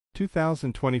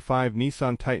2025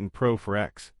 Nissan Titan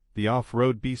Pro-4X, the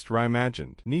off-road beast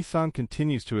Reimagined. Nissan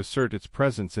continues to assert its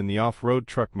presence in the off-road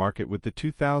truck market with the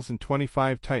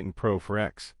 2025 Titan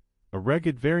Pro-4X, a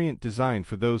rugged variant designed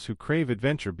for those who crave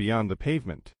adventure beyond the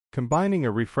pavement. Combining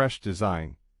a refreshed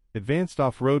design, advanced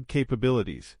off-road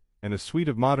capabilities, and a suite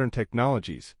of modern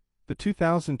technologies, the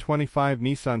 2025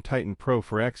 Nissan Titan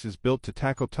Pro-4X is built to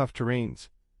tackle tough terrains,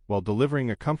 while delivering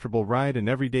a comfortable ride and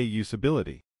everyday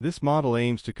usability. This model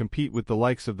aims to compete with the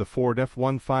likes of the Ford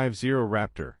F-150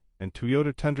 Raptor and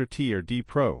Toyota Tundra T or D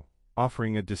Pro,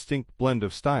 offering a distinct blend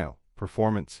of style,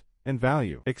 performance, and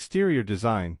value. Exterior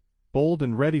design, bold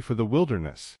and ready for the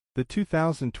wilderness. The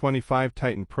 2025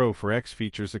 Titan Pro-4X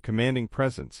features a commanding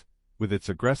presence, with its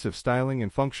aggressive styling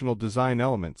and functional design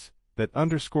elements that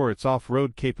underscore its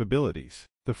off-road capabilities.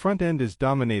 The front end is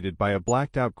dominated by a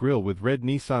blacked-out grille with red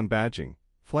Nissan badging,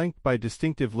 flanked by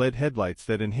distinctive LED headlights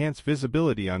that enhance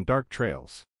visibility on dark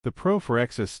trails. The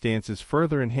Pro-4X's stance is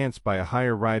further enhanced by a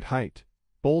higher ride height,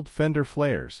 bold fender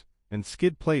flares, and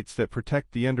skid plates that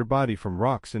protect the underbody from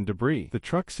rocks and debris. The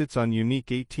truck sits on unique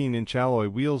 18-inch alloy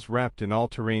wheels wrapped in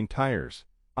all-terrain tires,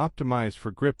 optimized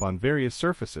for grip on various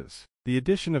surfaces. The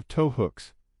addition of tow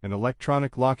hooks, an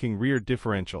electronic locking rear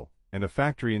differential, and a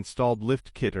factory-installed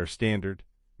lift kit are standard,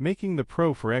 making the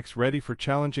Pro-4X ready for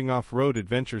challenging off-road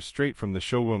adventures straight from the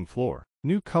showroom floor.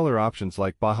 New color options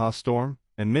like Baja Storm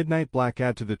and Midnight Black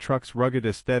add to the truck's rugged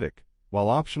aesthetic, while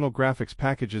optional graphics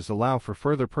packages allow for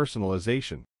further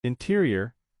personalization.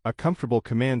 Interior, a comfortable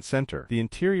command center. The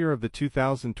interior of the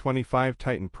 2025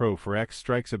 Titan Pro-4X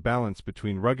strikes a balance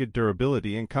between rugged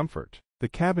durability and comfort. The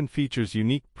cabin features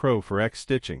unique Pro-4X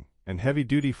stitching, and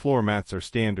heavy-duty floor mats are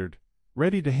standard,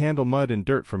 ready to handle mud and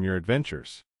dirt from your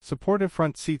adventures. Supportive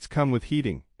front seats come with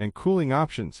heating and cooling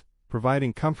options,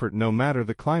 providing comfort no matter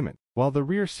the climate, while the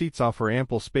rear seats offer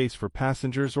ample space for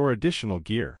passengers or additional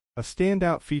gear. A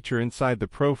standout feature inside the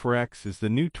Pro-4X is the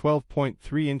new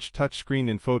 12.3-inch touchscreen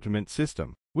infotainment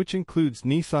system, which includes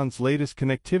Nissan's latest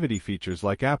connectivity features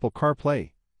like Apple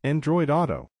CarPlay, Android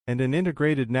Auto, and an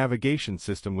integrated navigation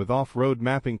system with off-road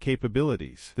mapping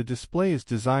capabilities. The display is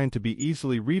designed to be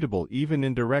easily readable even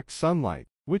in direct sunlight,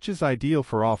 which is ideal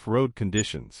for off-road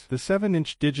conditions. The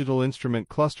 7-inch digital instrument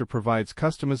cluster provides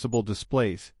customizable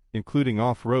displays, including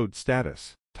off-road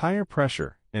status, tire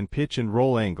pressure, and pitch and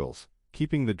roll angles,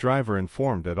 keeping the driver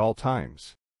informed at all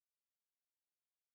times.